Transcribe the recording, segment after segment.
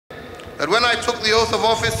that when I took the oath of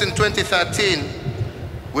office in 2013,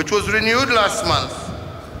 which was renewed last month,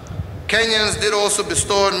 Kenyans did also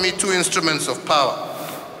bestow on me two instruments of power.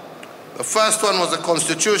 The first one was the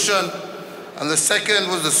Constitution, and the second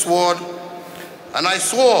was the sword, and I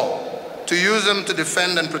swore to use them to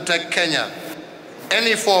defend and protect Kenya from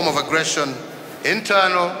any form of aggression,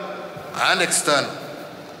 internal and external.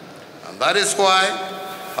 And that is why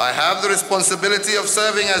I have the responsibility of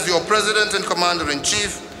serving as your President and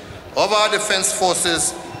Commander-in-Chief of our defense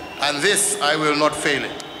forces, and this I will not fail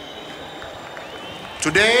in.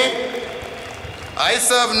 Today, I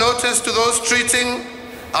serve notice to those treating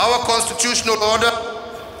our constitutional order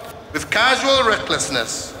with casual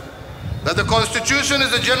recklessness that the Constitution is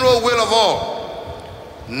the general will of all.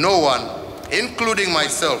 No one, including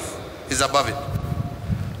myself, is above it.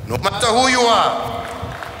 No matter who you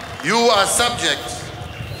are subject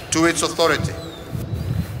to its authority.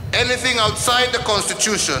 Anything outside the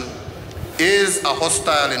Constitution is a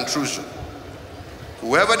hostile intrusion.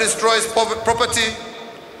 Whoever destroys property,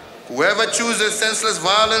 whoever chooses senseless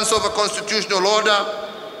violence over constitutional order,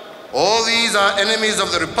 all these are enemies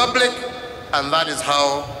of the Republic, and that is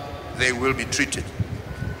how they will be treated.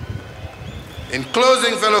 In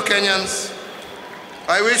closing, fellow Kenyans,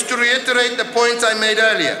 I wish to reiterate the point I made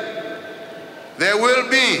earlier. There will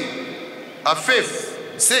be a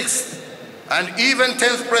 5th, 6th, and even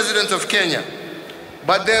 10th President of Kenya,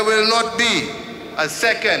 but there will not be a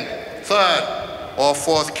 2nd, 3rd, or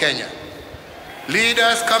 4th Kenya.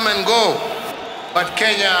 Leaders come and go, but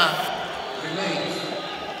Kenya remains.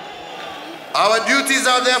 Our duties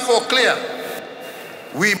are therefore clear.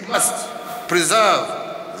 We must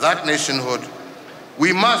preserve that nationhood.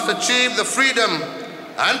 We must achieve the freedom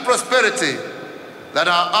and prosperity that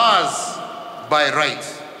are ours by right.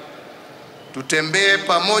 Tutembee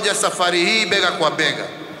pamoja safari hii bega kwa bega.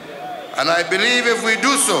 And I believe if we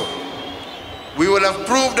do so, we will have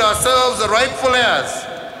proved ourselves the rightful heirs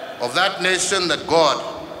of that nation that God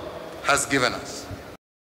has given us.